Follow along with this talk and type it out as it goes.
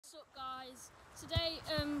What's up, guys? Today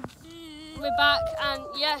we're back, and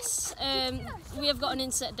yes, we have got an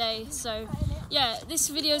inset day. So yeah, this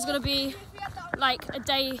video is going to be like a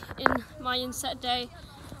day in my inset day.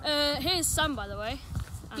 Here's Sam, by the way.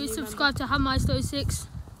 Do subscribe to HamMeister06.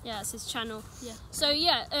 Yeah, it's his channel. Yeah. So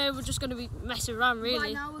yeah, we're just going to be messing around, really.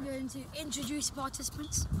 Right now we're going to introduce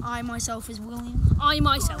participants. I myself is William. I'm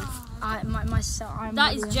myself. I'm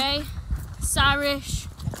that William. is Jay. Sarish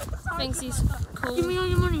thinks he's cool. Give me all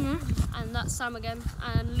your money, yeah? And that's Sam again.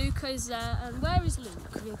 And Luca's there. And where is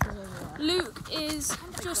Luke? Luke is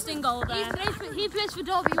just in goal there. He plays for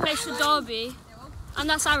Derby. He plays for Derby. And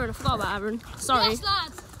that's Aaron. I forgot about Aaron. Sorry. Yes,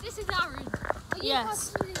 lads. This is Aaron.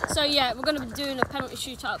 Yes. So yeah, we're going to be doing a penalty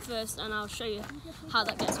shootout first, and I'll show you how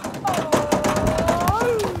that gets on.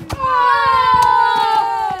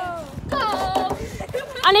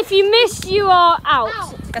 And if you miss, you are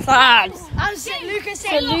out. I'm Luca.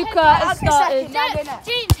 So Luca has started.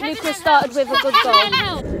 Luca started with a good goal.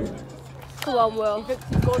 Come on, Will. Good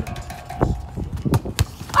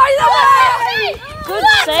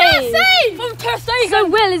save. So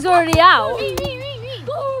Will is already out.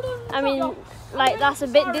 I mean, like, that's a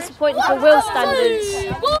bit disappointing for Will's standards.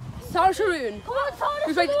 Sarah Sharoon,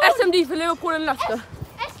 who plays SMD for Liverpool and Leicester.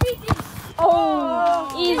 Oh,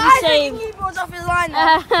 easy save. Off his line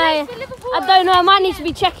I don't know, I might need to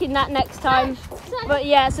be checking that next time. But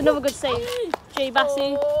yeah, it's another good save. Jay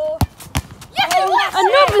Bassey.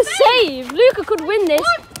 Another save! Luca could win this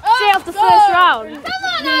straight off the first round.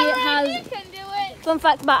 He has, fun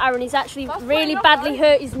fact about Aaron, he's actually really badly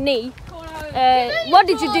hurt his knee. What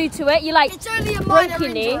did you do to it? You like broke your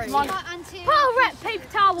knee? Paper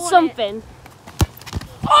towel. Something.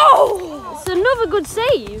 Oh! It's another good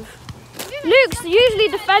save. Luke's usually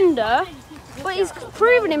defender, but he's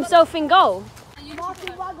proven himself in goal. 2,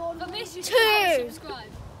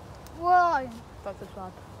 1.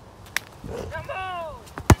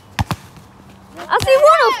 I see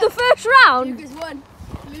one off the first round.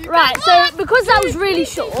 Right, so because that was really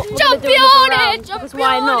short, we're Jump gonna do on another round, it! Jump because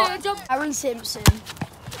why on not? it! Jump. Aaron Simpson.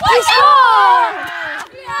 He scored!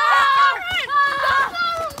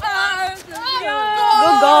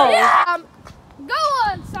 Good goal. Go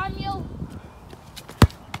on, Samuel.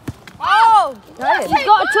 Oh! He's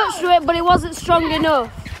got a touch to it, but it wasn't strong enough.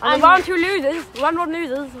 And round two losers, round one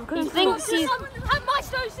losers. He thinks he's...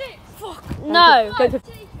 HamMeister06. Fuck. No.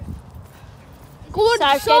 Go on,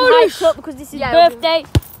 Sarah's getting hyped up because this is birthday.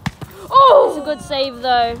 Oh! It's a good save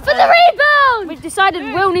though. For the rebound. We've decided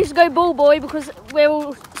Will needs to go ball boy because we're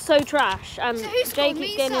all so trash and who's Jay called keeps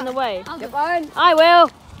me, getting in the way. Fine. I will.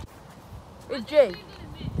 It's Jay,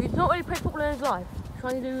 who's not really played football in his life.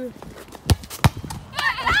 Trying to do...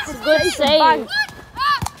 It's a good save.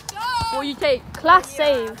 What you take? Class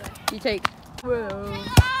save. You take.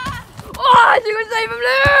 Oh, it's a good save from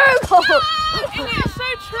Luke!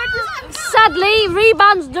 Sadly,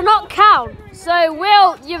 rebounds do not count. So,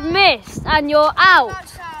 Will, you've missed and you're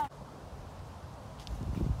out.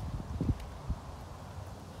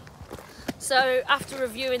 So, after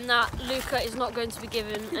reviewing that, Luca is not going to be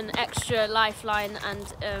given an extra lifeline,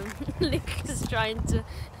 and Luca's trying to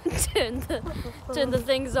turn the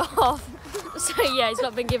things off. So, yeah, he's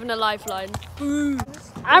not been given a lifeline.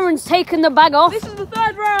 Aaron's taken the bag off. This is the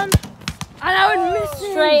third round. And Aaron missed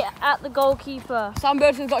Straight at the goalkeeper. Sam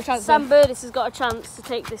Burtis has got a chance. Sam Burtis has got a chance to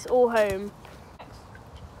take this all home.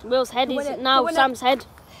 Will's head is now Sam's head.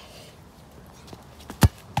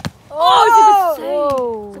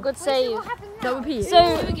 Oh, It's a good save. Don't repeat. So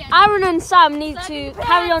Aaron and Sam need to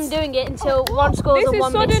carry on doing it until one scores and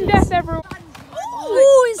one misses. Death, everyone.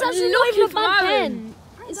 Oh, it's actually not even a for bad Aaron. pen.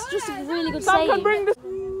 It's just a really good Sam save. can bring this. I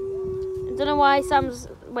don't know why Sam's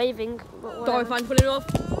waving. But Don't find pulling it off.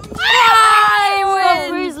 Got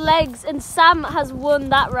through his legs, and Sam has won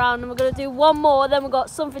that round. And we're going to do one more. Then we've got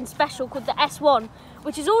something special called the S1,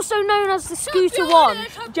 which is also known as the Scooter 1.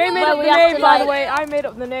 Jay made Where up we the have name, to, by the like- way. I made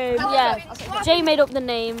up the name. Yeah, Jay made up the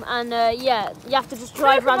name, and yeah, you have to just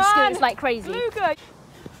drive around scooters like crazy. Luca.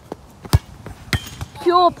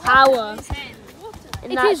 Pure power.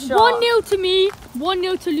 In It that is shot 1-0 to me,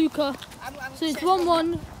 1-0 to Luca. So it's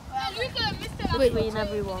 1-1. between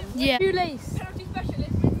everyone. Yeah. Shoelace.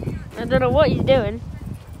 I don't know what he's doing.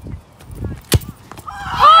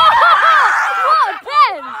 What a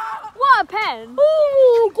pen! What a pen!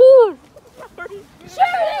 Oh, good!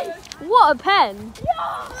 What a pen!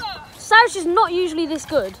 Sarge is not usually this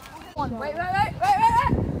good. Wait.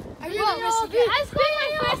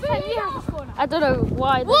 I don't know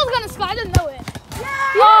why. Will's gonna score, I don't know it.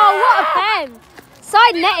 Oh, what a pen!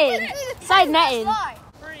 Side netting. Side netting.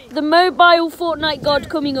 The mobile Fortnite god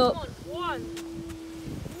coming up.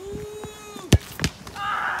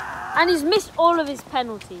 And he's missed all of his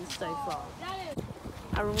penalties so far.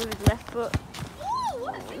 Aaron with his left foot.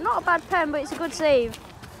 Not a bad pen, but it's a good save.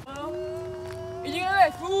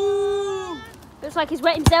 Looks like he's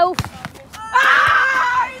wet himself. Sam,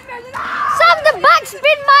 the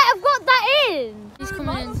backspin might have got that in. He's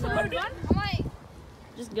coming in. So.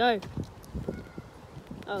 Just go.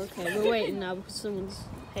 Oh, okay, we're waiting now because someone's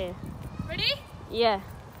here. Ready? Yeah.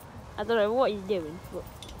 I don't know what he's doing, but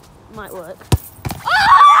it might work.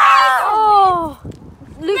 Oh!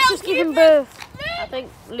 Luke's just giving birth. I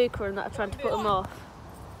think Luca and that are trying to put him off.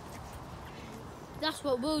 That's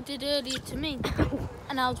what Will did earlier to me.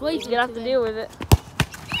 And I was waiting. He's going to have to deal with it.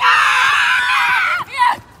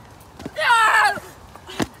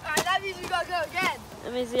 Alright, that means we gotta go again.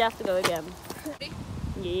 That means you have to go again.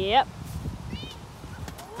 Yep.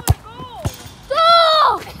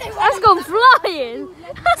 Oh! That's gone flying.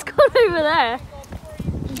 That's gone over there.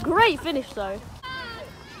 Great finish though.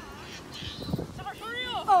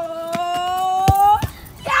 Oh!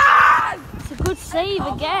 Yes! It's a good save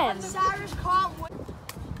again. Cyrus can't win.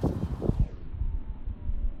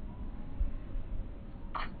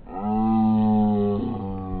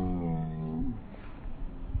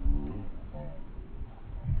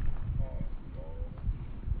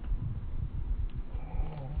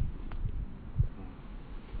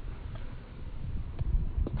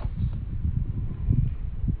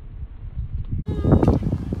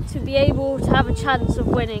 To be able to have a chance of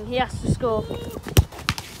winning, he has to score.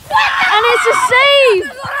 And it's a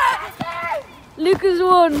save! Luca's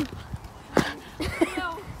won.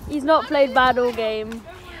 He's not played bad all game,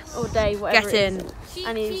 all day, whatever Get it in. is.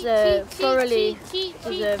 And he's thoroughly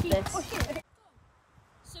deserved this.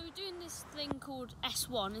 So we're doing this thing called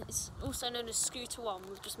S1. It's also known as Scooter 1.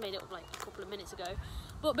 We've just made it up like a couple of minutes ago.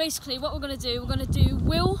 But basically what we're going to do,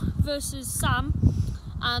 Will versus Sam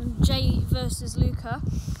and Jay versus Luca.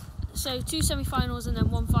 So 2 semi-finals and then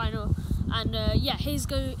 1 final. And yeah, here's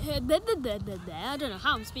go. I don't know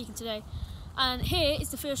how I'm speaking today. And here is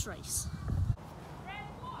the first race.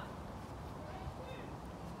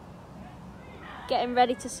 Getting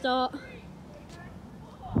ready to start.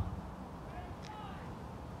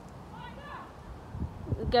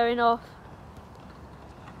 We're going off.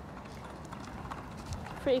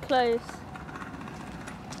 Pretty close.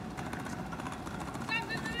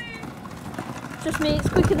 Trust me, it's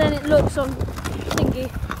quicker than it looks on thingy.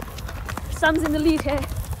 Sam's in the lead here.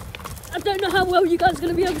 I don't know how well you guys are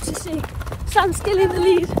going to be able to see. Sam's still in the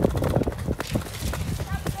lead.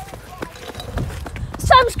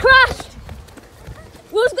 Sam's crashed.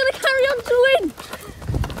 Will's going to carry on to win.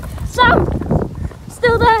 Sam,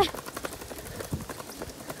 still there.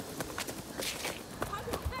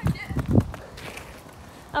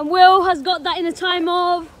 And Will has got that in a time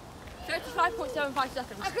of 35.75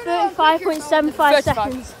 seconds. 35.75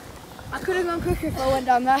 seconds. I could have gone quicker if I went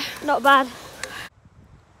down there. Not bad.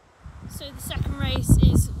 So the second race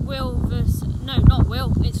is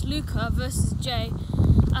it's Luca versus Jay.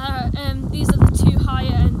 These are the 2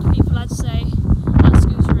 higher end people, I'd say, at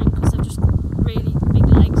scootering, because they're just really big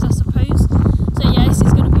legs, I suppose. So yeah, this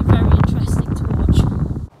is going to be very interesting to watch.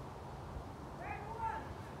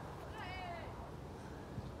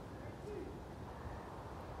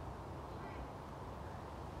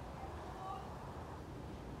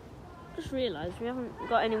 Just realised we haven't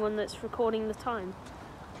got anyone that's recording the time.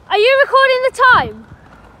 Are you recording the time?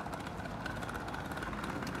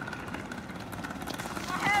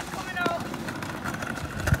 My hair's coming out.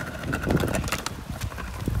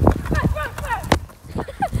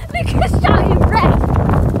 Lucas starting red.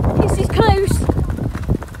 This is close.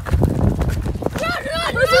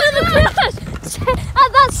 There's another crash at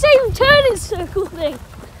that same turning circle thing.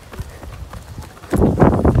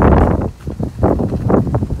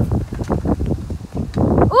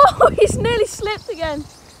 Oh, he's nearly slipped again.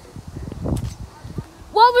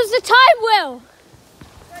 What was the time, Will?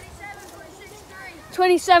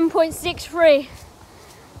 27.63.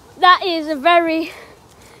 That is a very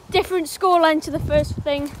different scoreline to the first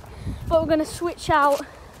thing, but we're going to switch out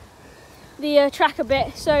the track a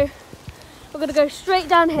bit. So we're going to go straight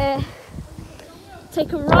down here,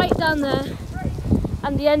 take a right down there,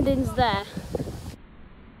 and the ending's there.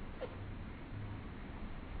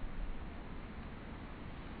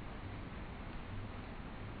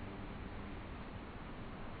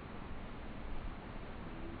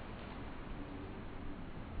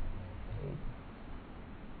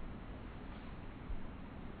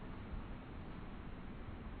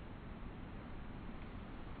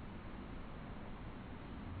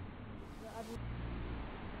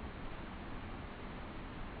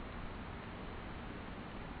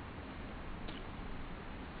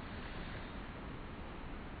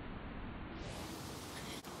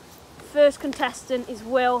 first contestant is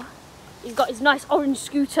Will. He's got his nice orange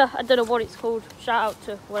scooter. I don't know what it's called. Shout out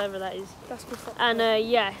to whatever that is. And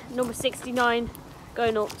yeah, number 69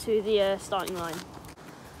 going up to the starting line.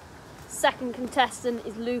 Second contestant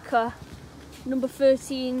is Luca. Number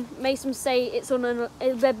 13. Mason say it's an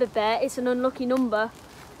unlucky number,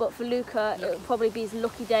 but for Luca it would probably be his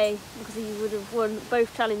lucky day because he would have won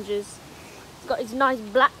both challenges. He's got his nice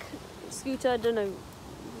black scooter. I don't know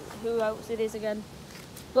who else it is again,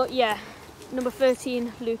 but yeah, number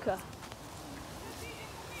 13, Luca.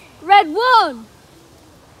 Red 1,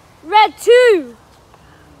 red 2,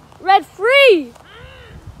 red 3,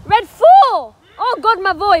 red 4. Oh God,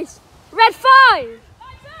 my voice. Red 5.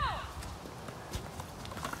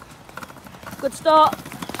 Good start.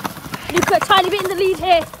 Luca a tiny bit in the lead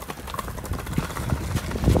here.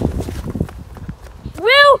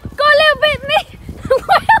 Will got a little bit me.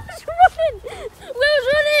 Will's running. Will's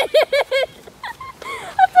running.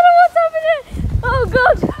 I don't know what's happening. Oh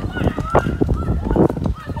God.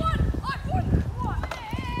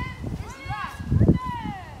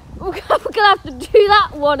 We're gonna have to do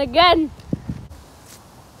that one again.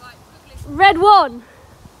 Red 1,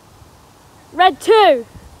 red 2,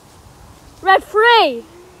 red 3,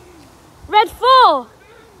 red 4,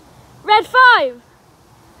 red 5.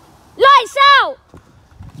 Lights out!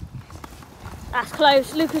 That's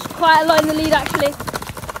close. Luca's quite a lot in the lead actually.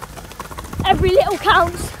 Every little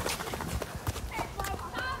counts.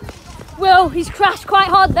 Will, he's crashed quite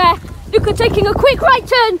hard there. Luca taking a quick right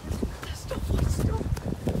turn.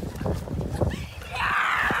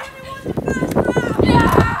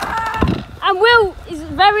 And Will is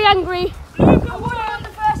very angry. And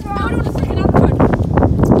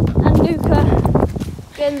Luca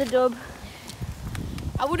getting the dub.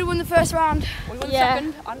 I would have won the first round. We won the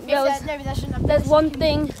second. There's one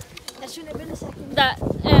thing There shouldn't have been a second. that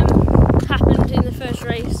happened in the first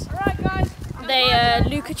race. Alright guys.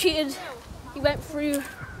 Luca cheated. He went through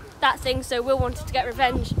that thing, so Will wanted to get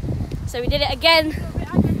revenge. So we did it again.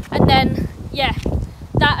 And then, yeah,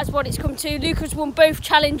 that is what it's come to. Luca's won both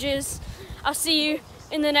challenges. I'll see you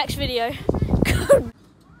in the next video.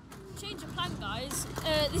 Change of plan, guys.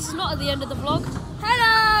 This is not at the end of the vlog.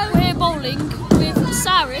 Hello! We're here bowling with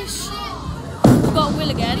Sarish. We've got Will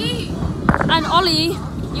again. And Ollie,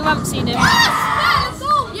 you haven't seen him. Yes!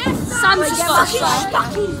 Sam's just got a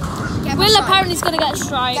strike. Will apparently is going to get a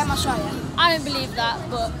strike. Get my shot, yeah. I don't believe that,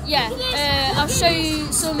 but yeah. I'll show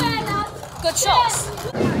you some good shots.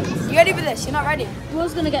 You ready for this? You're not ready?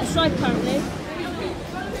 Will's going to get a strike apparently.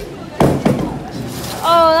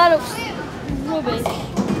 Oh, that looks rubbish.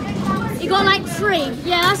 He got like 3.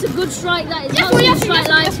 Yeah, that's a good strike. That is not seen a strike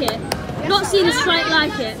like it. Not seen a strike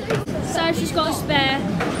like it. So she's got a spare.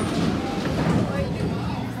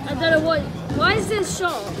 I don't know what. Why is this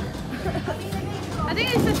shot? I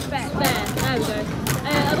think it's a spare. Spare. There we go.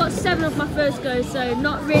 I got 7 off my first go, so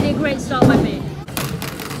not really a great start by me.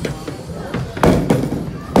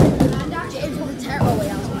 James with a terrible way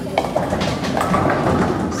out.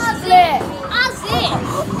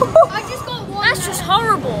 I just got 1. That's just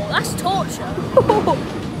horrible. That's torture.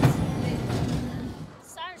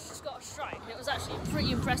 Sarah's just got a strike. It was actually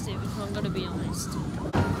pretty impressive, if I'm going to be honest.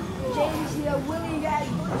 James, you know, Willie again.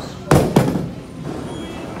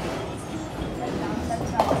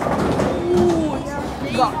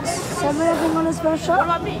 Got 7 of them on his first shot. What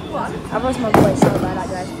about me? I lost my voice, sorry about that,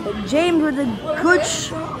 guys. But James with a good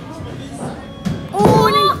shot. Oh,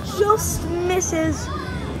 and he just misses.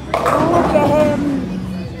 Look at him.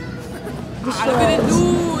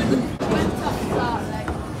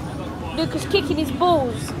 Luca's kicking his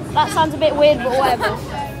balls. That sounds a bit weird, but whatever.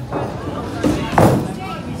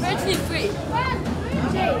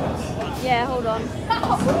 Yeah, hold on.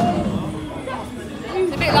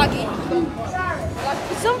 It's a bit laggy.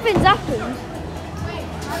 Something's happened.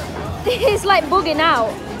 It's like bugging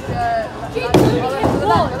out.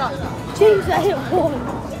 James, I hit 1.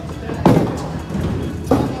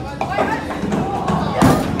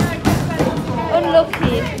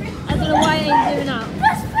 Unlucky. I don't know why it ain't doing that.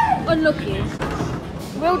 Unlucky.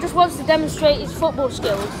 Will just wants to demonstrate his football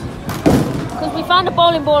skills. Because we found a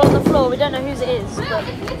bowling ball on the floor, we don't know whose it is. But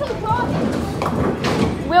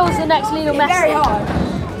Will's the next Lionel Messi. Very hard.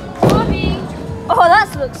 Oh,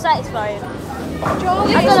 that looks satisfying.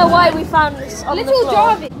 I don't know why we found this on the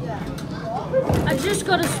floor. I just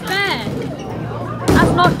got a spare.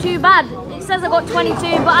 That's not too bad. It says I got 22,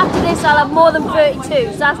 but after this I'll have more than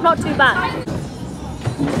 32, so that's not too bad.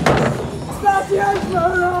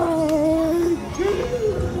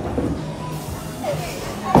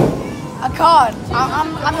 I can't.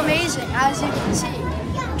 I'm amazing, as you can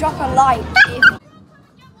see. Drop a like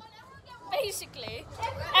if basically,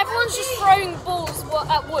 everyone's just throwing balls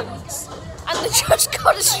at once, and the judge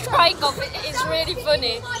got a strike off it. It's really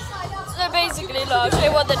funny. So basically, look, I'll show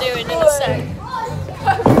you what they're doing in a sec.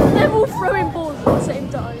 They're all throwing balls at the same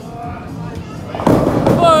time.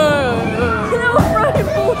 They're all throwing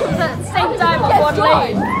balls at the same time on one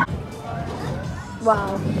lane.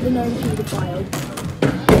 Wow, the known paedophile.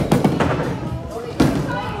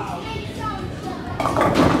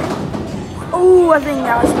 Oh, I think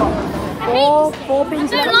that was four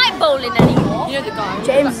pins. I don't like bowling anymore. You know the guy?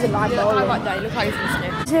 James isn't like Yeah, bowling. I like that. Look how he's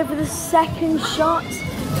listening. He's here for the second shot.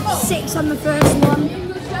 6 on the first one.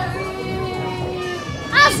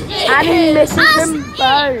 And he misses them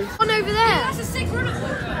both. One over there. That's a sick run.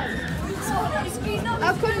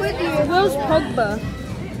 I'll come with you. Where's Pogba?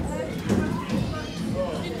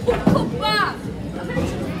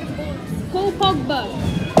 Call Pogba.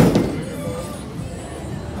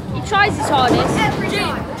 He tries his hardest.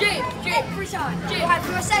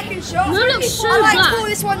 For a second shot. No, looks so I like to black. call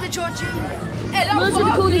this one the Jorginho. Mills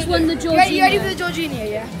gonna call this one the You ready for Jorginho. the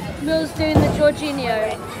Jorginho, yeah? Mills doing the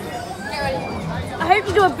Jorginho. I hope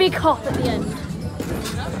you do a big hop at the end.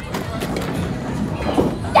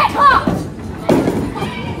 Get hot!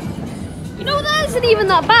 You know that isn't even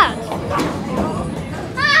that bad.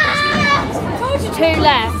 I told you 2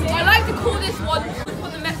 left. I like to call this one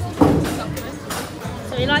the message.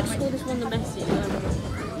 So he likes to call this one the messy.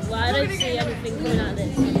 Well, I don't see anything coming out of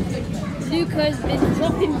this. Luca's been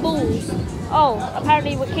dropping balls. Oh,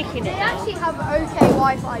 apparently we're kicking it. They actually have okay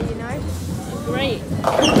Wi-Fi, you know. Great.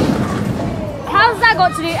 How's that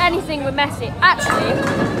got to do anything with Messi? Actually,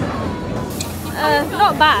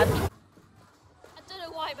 not bad. I don't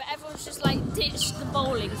know why, but everyone's just like ditched the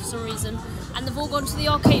bowling for some reason, and they've all gone to the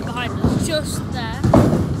arcade behind us, just there.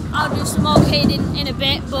 I'll do some arcading in a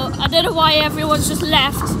bit, but I don't know why everyone's just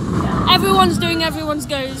left. Everyone's doing everyone's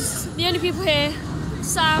goes. The only people here,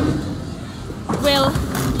 Sam, Will,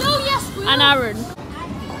 and Aaron.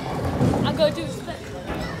 I gotta do spec.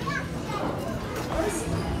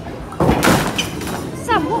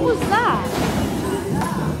 Sam, what was that?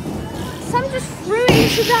 Sam just threw it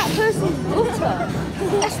into that person's gutter.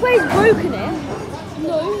 I swear he's broken it.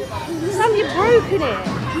 No. Sam, you've broken it.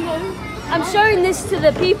 No. I'm showing this to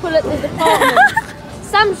the people at the department.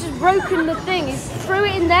 Sam's just broken the thing. He's threw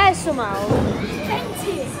it in there somehow. He's bent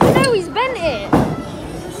it. No, he's bent it.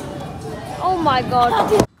 Oh my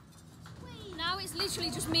god. Now it's literally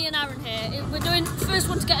just me and Aaron here. We're doing first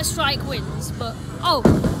one to get a strike wins, but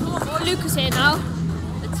Luca's here now.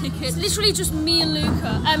 It's literally just me and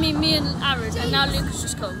Luca. I mean, me and Aaron, and now Luca's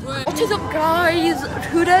just come. What is up, guys?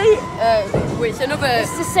 Today, it's another.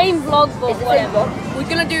 It's the same vlog, but whatever. We're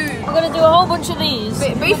gonna do We're gonna do a whole bunch of these.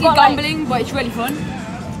 basically We've got, gambling, but it's really fun.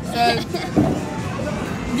 So, just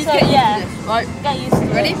So, get used yeah. to this, right? Get used to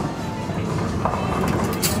Ready? it.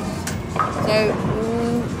 So,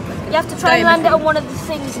 You have to try and land it on one of the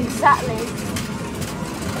things exactly.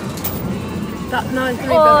 no,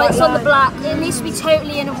 Oh, it's on the black. It needs to be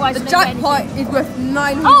totally in, otherwise The we don't get jackpot anything. is worth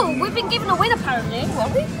 900. Oh, we've been given a win apparently.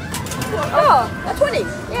 What? Oh, That's 20.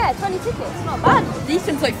 yeah, 20 tickets. Not bad.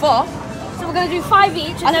 Decent so far. So we're going to do 5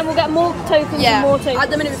 each, and then we'll get more tokens and more tokens. At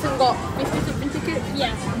the minute, we've still got 50 something tickets.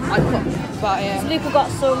 Yeah. But yeah. Luca got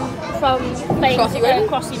some from Crossy Road.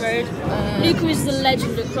 Crossy Road. Luca is the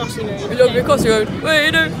legend at Crossy Road. We love you, Crossy Road. Where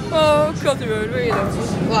you know? Oh, Crossy Road. Where you know?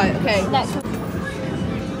 Right. Okay. Next one.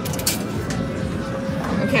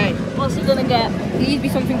 Okay. What's he gonna get? Please be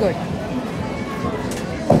something good.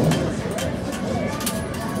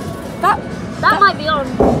 That might be on.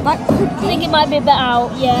 That could I think it might be a bit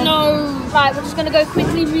out. Yeah. No. Right, we're just gonna go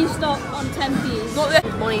quickly restock on 10p's. Not there.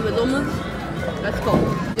 Money with them. Let's go.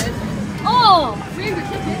 Oh! 300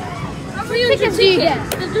 tickets. How many tickets do you get?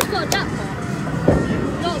 They've just got a jackpot.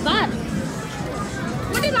 Not bad.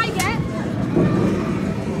 What did I get?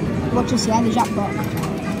 Watch us here, the jackpot.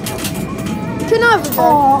 Can I have a go?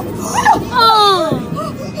 Oh!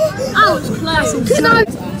 That was close.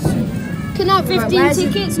 Can I have 15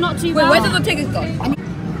 tickets, not too Wait, bad. where did the tickets go?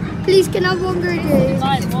 Please, can I have one go, please?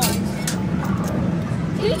 Right, one.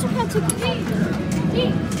 Who took our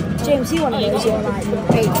ticket? James, you want to know you're like 8.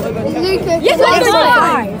 Luca, Yes, can I that's have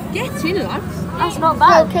fine. Get in, lads. That's not one?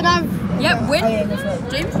 bad. Can I have... Yep, win. Oh, yeah, go for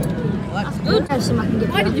it. James. That's good. I have some I can give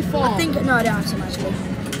Why you. did you fall? I think, no, I don't have some actually.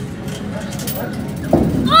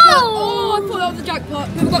 Oh, I thought that was a jackpot.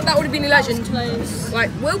 Whoever got that would have been a legend. Close.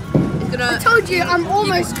 Right, Will is gonna. I told you, I'm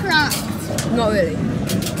almost cracked. Not really.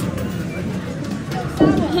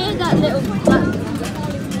 Hear that little black.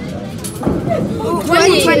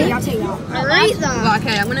 20, I'll take that. I rate that. Right,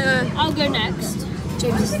 okay, I'm gonna. I'll go next.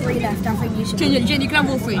 James, there's 3 left. I think you should. Jane, you can have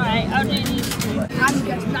all 3. Alright, I'll do these 2.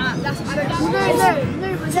 Nah, that's No,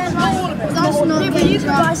 but that's not getting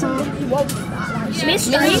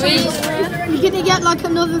Mystery. You're gonna get like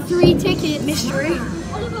another 3 tickets. mystery.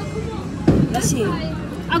 Let's see.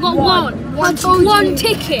 I got one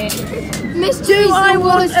ticket. Mystery. Do I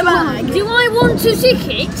want a bag? Do I want 2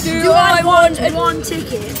 tickets? Do I want 1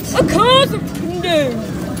 ticket? Of course! No!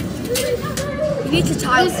 You need to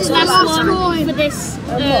type This is it. the last one coin. for this.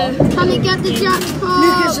 Can it get the jackpot?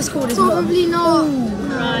 Lucas just called his mum. Probably not.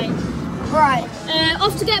 Right. Right.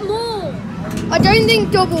 Off to get more. I don't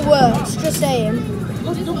think double works. Just saying.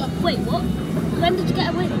 Wait, what? When did you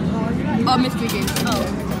get a win? Oh, mystery game. Oh.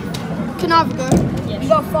 Can I have a go? You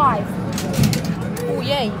got 5. Oh,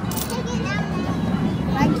 yay.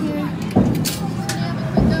 Thank you.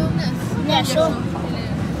 Yeah, sure.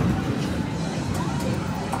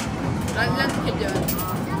 Let's keep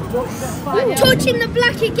doing. Touching the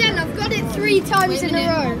black again. I've got it 3 times in a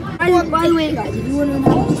row. By the way, guys, if you want to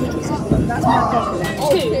know how many tickets I've got, that's my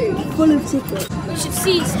pocket. 2. Full of tickets. You should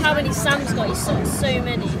see how many Sam's got. He's got so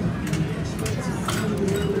many.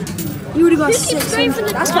 You would have got Who keeps 6. going for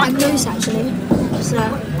the That's quite close, actually. So,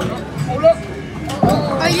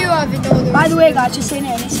 Are you having all the by the way, guys, just saying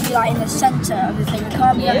it needs to be like in the centre of the thing. It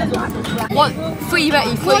can't be Yeah. on the black. What? 3,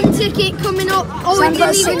 Betty, 3. 1 ticket coming up? Oh, Sam's it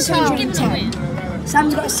got didn't even count. 610.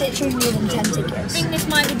 Sam's got 610 I tickets. think this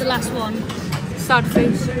might be the last one. Sad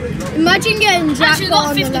face. Imagine getting Actually, jackpot got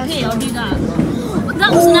on the last 50p. I'll one. do that.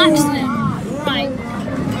 That was an accident. Right.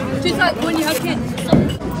 Just like when you have kids.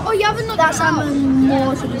 Oh, you haven't That's how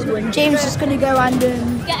more tickets win. James is going to go and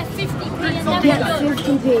Get a 50p and then get we're done.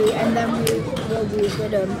 50p and then we'll be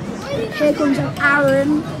with them. Here comes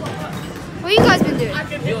Aaron. What have you guys been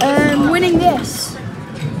doing? Winning this.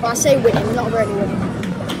 Well, I say winning, we're not really winning.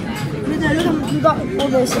 Look, we got all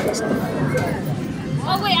those tickets.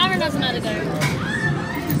 Oh wait, Aaron hasn't had a go.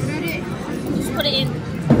 Just put it in.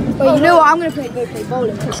 Well, you know what? I'm going to go play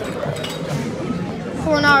bowling for a second.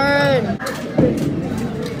 Come on, Aaron.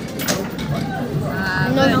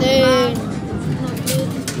 Nothing.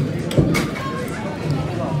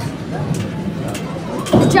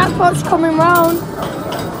 The jackpot's coming round.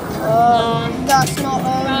 That's not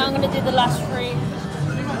Right, I'm gonna do the last 3.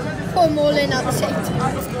 Put them all in at the same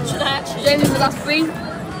time. Should I actually? James, the last 3.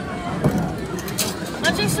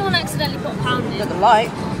 Imagine if someone accidentally put a pound in. The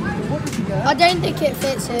light. I don't think it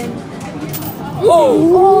fits in.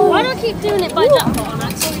 Why do I keep doing it by jackpot on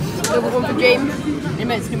accident? Double 1 for James. It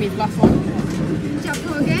meant it's going to be his last one.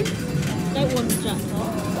 Jackpot again? Don't want the jackpot.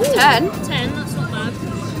 10. 10, that's not bad.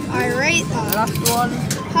 I rate that. Last one.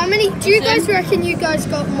 How many? Do you guys reckon you guys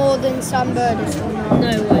got more than Sam Birders?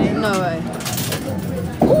 No way. No way.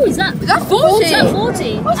 Oh, is that? Is that 40? Is that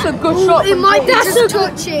 40? That's a good shot. It might be That's just a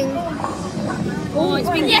good- touching. Oh, it's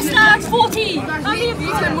been. Yes, that's 40. How many?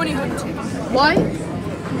 You spend money hunting. Why?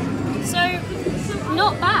 So,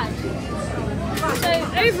 not bad. So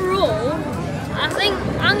overall, I think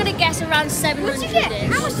I'm gonna guess around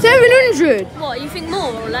 700-ish. 700? What, you think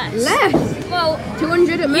more or less? Less. Well,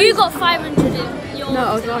 200 at you got 500 in your... No,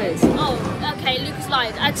 I was lying. Oh, okay, Lucas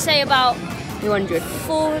lied. I'd say about 200.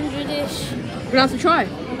 400-ish. We're going to have to try.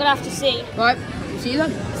 I'm gonna have to see. Right. See you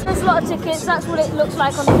then. There's a lot of tickets, that's what it looks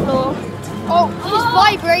like on the floor. Oh, it's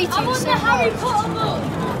vibrating. I want so the Harry much. Potter book!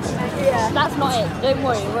 Yeah. That's not it, don't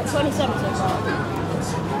worry, we're at 27 so far.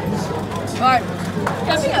 Right.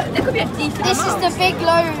 There could be a decent This is amount. the big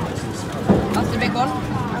load. That's the big one.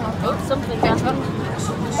 Oh, something happened.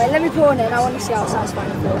 Wait, let me put on it and I want to see how satisfying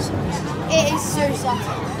it feels. It is so sad.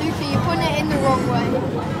 Luca, you're putting it in the wrong way.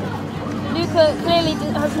 Luca clearly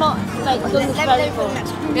has not like, done this very well.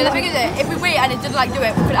 Yeah, the thing is, if we wait and it doesn't like do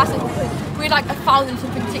it, we could ask it. We had like 1,000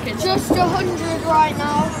 something tickets. Just 100 right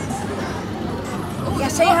now. Yeah,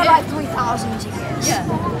 say you have like 3,000 tickets. Yeah.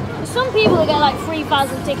 Some people that get like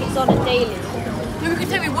 3,000 tickets on a daily. No, we could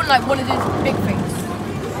say we won like one of these big things.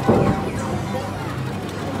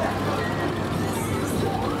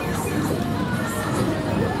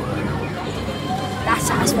 That's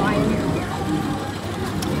satisfying.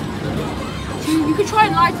 You could try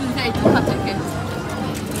and lie to them today to have tickets.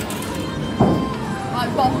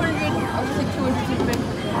 Like, what, 100? I was like 200 something.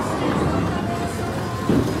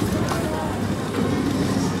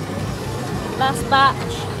 Last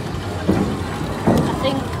batch. I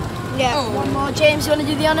think. Yeah. Oh. One more. James, you want to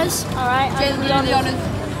do the honours? Alright, James, I'll we do did the the honours.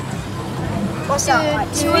 honours. What's that?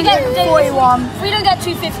 Like We get 241. If we don't get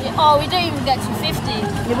 250. Oh, we don't even get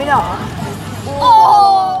 250. Did we not?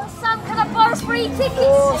 Oh, Sam, can I borrow 3 tickets?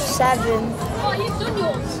 4, 7. Oh, you've done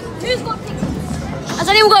yours. Who's got tickets? Has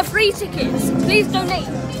anyone got 3 tickets? Please donate.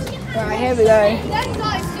 Right, here we go. Them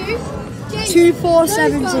guys do.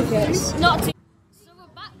 247 tickets. Not too. So we're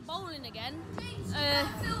back bowling again.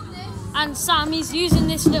 And Sammy's using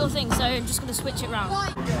this little thing, so I'm just going to switch it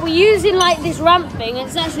around. We're using like this ramp thing, and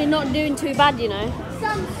it's actually not doing too bad, you know.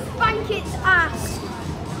 Sam, spank its ass.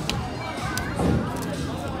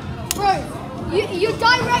 Bro, you're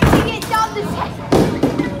directing it down the set.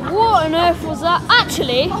 What on earth was that?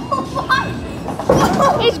 Actually,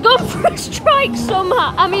 it's gone for a strike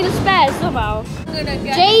somehow. I mean a spare somehow.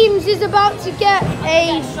 James is about to get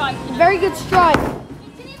a very good strike. It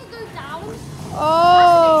didn't even go down.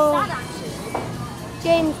 Oh, Sad actually.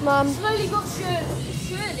 James, mum. Slowly but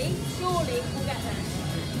surely we'll get there.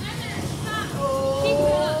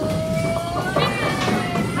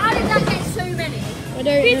 How did that get so many? I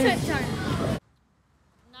don't know.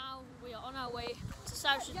 Now we are on our way to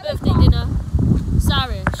Sarish's birthday dinner.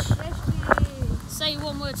 Sarish, say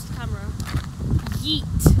one word to the camera. Yeet.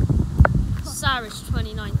 Sarish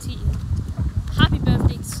 2019. Happy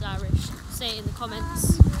birthday to Sarish. Say it in the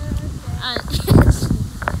comments.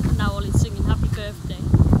 And now Ollie's singing happy birthday.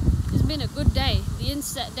 It's been a good day. The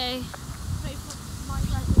Inset day.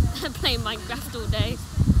 Playing Minecraft all day.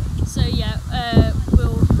 So yeah,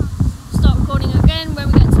 we'll start recording again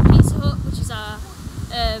when we get to Pizza Hut, which is our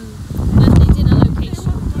birthday dinner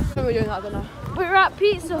location. When we're doing that, I don't know. We're at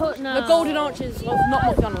Pizza Hut now. The Golden Arches of not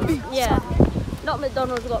McDonald's. Yeah, not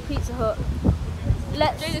McDonald's, we've got Pizza Hut.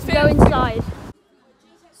 Let's go inside.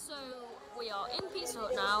 So we are in Pizza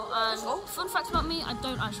Hut now, and fun fact about me, I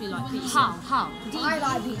don't actually like pizza. How? I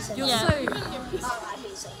like pizza.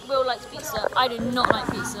 Will likes pizza. I do not like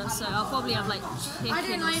pizza, so I'll probably have like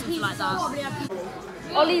chicken or something like that.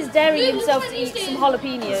 Ollie's daring himself to eat some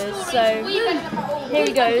jalapenos, so here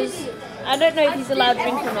he goes. I don't know if he's allowed to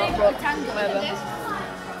drink or not, but whatever.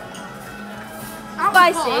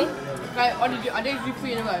 Spicy. Right, I need to do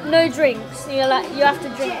 3 in a row. No drinks. You have to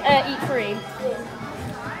drink. Eat free.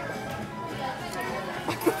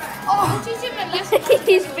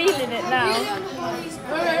 He's feeling it now.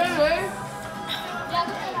 Wait.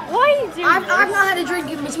 Why are you doing I've this? not had a drink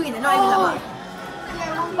in between, they're not even that much.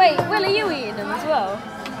 Wait, Will, are you eating them as well?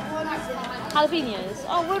 Jalapenos?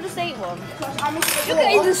 Oh, we'll just ate one. You're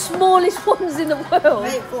getting the smallest ones in the world. I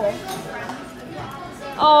ate 4.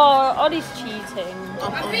 Oh, Ollie's cheating. I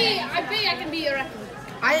bet I can beat your record.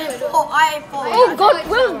 I ate 4. Oh God,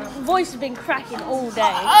 Will's voice has been cracking all day.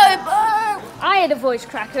 I had a voice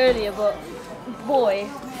crack earlier, but boy,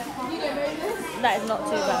 that is not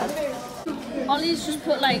too bad. Ollie's just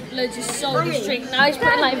put like loads of salt in his drink. Now he's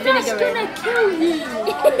putting like vinegar in. That's gonna kill you.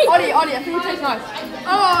 Ollie, I think it tastes nice.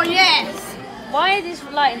 Oh yes. Why is this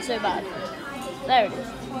lighting so bad? There it is.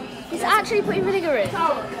 He's actually putting vinegar in.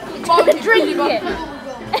 Drink it.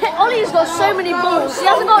 Ollie's got so many balls. He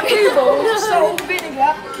hasn't got 2 balls.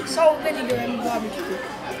 Salt, vinegar and barbecue.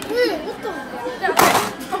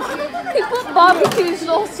 He put barbecue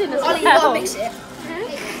sauce in as well. Ollie, you gotta mix it.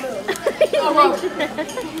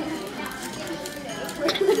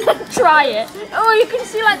 Try it. Oh, you can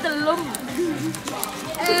see like the lump.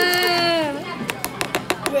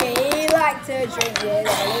 We like to drink it,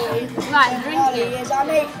 Ollie. Right, drink Ollie it. is our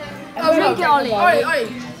mate. Drink it, Ollie. Ollie.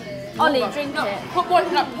 Ollie, drink it. Put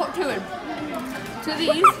 1, like, put 2 in. To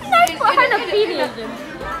these? No, put jalapenos in.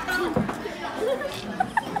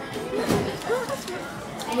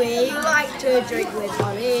 We like to drink with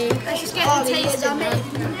Ollie. Let's just get Ollie the is taste our in mate.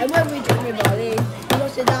 there. And when we drink with Ollie, we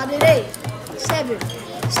must have done it 8, 7,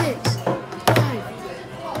 6,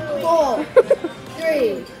 5, 4,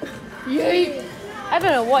 3. I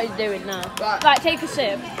don't know what he's doing now. Right. Like, take a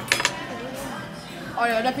sip. Oh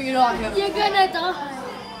yeah, I don't think you like it. You're gonna die.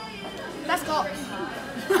 That's got.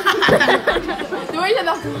 The way you said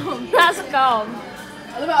that's wrong. That's calm.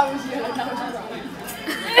 I love how I was yelling now.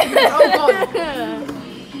 Oh god.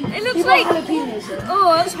 It looks like Jalapenos in.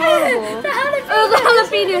 oh, that's horrible. Oh, the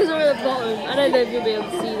jalapenos are at the bottom. I don't know if you'll be able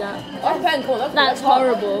to see that. That's pen cool. That's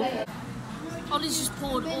horrible. Ollie's just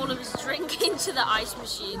poured all of his drink into the ice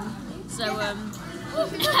machine. So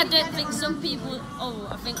I don't think some people. Oh,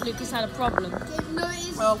 I think Lucas had a problem.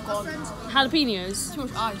 Oh god. Jalapenos. Too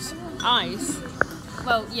much ice. Ice.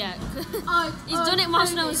 Well, yeah. He's done it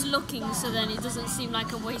whilst no one's looking, so then it doesn't seem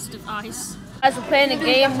like a waste of ice. As we're playing a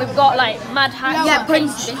game, we've got like mad high. Yeah, punch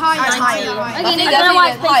 19. higher. Okay, I don't know why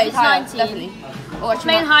it's placed as 19. Definitely. Oh,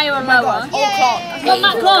 Playing higher and lower. Old Clark. But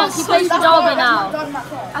Matt Clark, he plays for Derby now.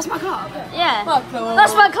 That's my car. Yeah.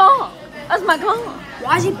 That's my car. That's my car.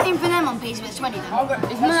 Why is he paying for them on PCS 20 then?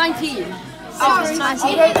 It's 19. Sorry.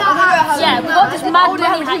 Yeah, we got this mad money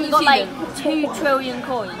hat. You got like 2 trillion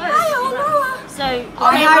coins. So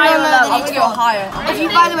I'll give you a higher. If you,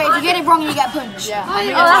 by the way, if you get it wrong, you get punched. Yeah. Oh,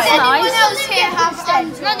 that's Anyone nice. else here have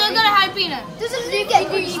stems? No, they're gonna have peanut. Doesn't Luke get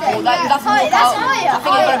green stems? That's higher. That's higher. I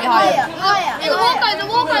think it's gonna be higher. Higher. The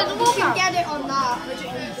walker. You can get it on that.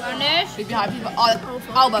 It'd be higher.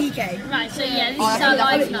 Alba. Right, so yeah, this Oh, is our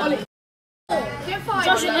life now.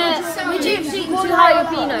 Josh, would you higher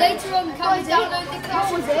Pinot? Later on, can we download the class?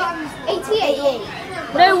 88.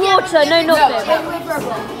 No water, no nothing.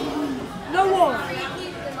 No war.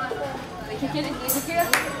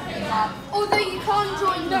 Although you can't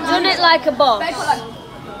join them. Done it like a boss.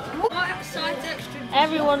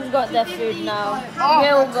 Everyone's got their food now.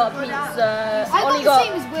 Will got pizza. I Ollie got the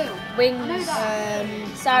same got as Will.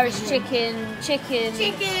 wings. Sarah's chicken.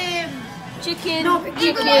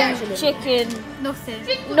 Nothing.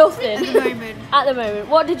 Nothing. At the moment. At the moment.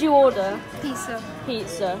 What did you order? Pizza.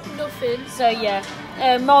 Nothing. So yeah,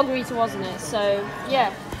 margarita wasn't it? So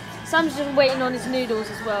yeah, Sam's just waiting on his noodles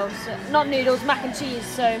as well. So not noodles, mac and cheese.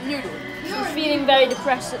 So he's feeling very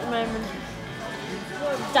depressed at the moment.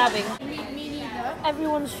 Dabbing.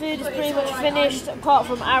 Everyone's food is pretty much finished, apart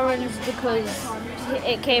from Aaron's because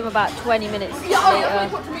it came about 20 minutes later.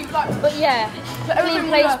 But yeah, clean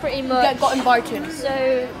plates pretty much. Got invited.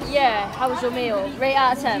 So yeah, how was your meal? Rate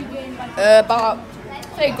out of 10. About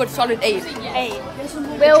a good solid 8. 8.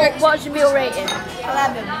 Will, what's your meal rating?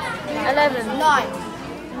 11. 11.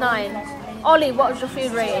 9. Ollie, what was your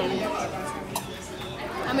food rating?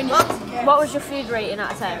 What was your food rating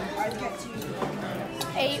out of 10?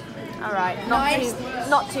 8. Alright,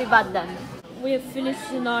 not too bad then. We have finished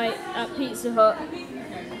the night at Pizza Hut.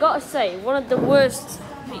 Gotta say, one of the worst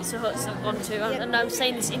Pizza Huts I've gone to, and I'm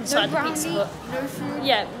saying this inside the Pizza Hut.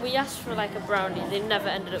 Yeah, we asked for like a brownie, they never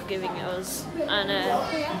ended up giving it us. And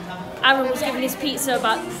Aaron was giving his pizza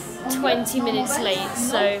about 20 minutes late,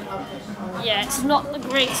 so yeah, it's not the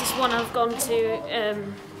greatest one I've gone to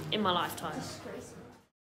in my lifetime.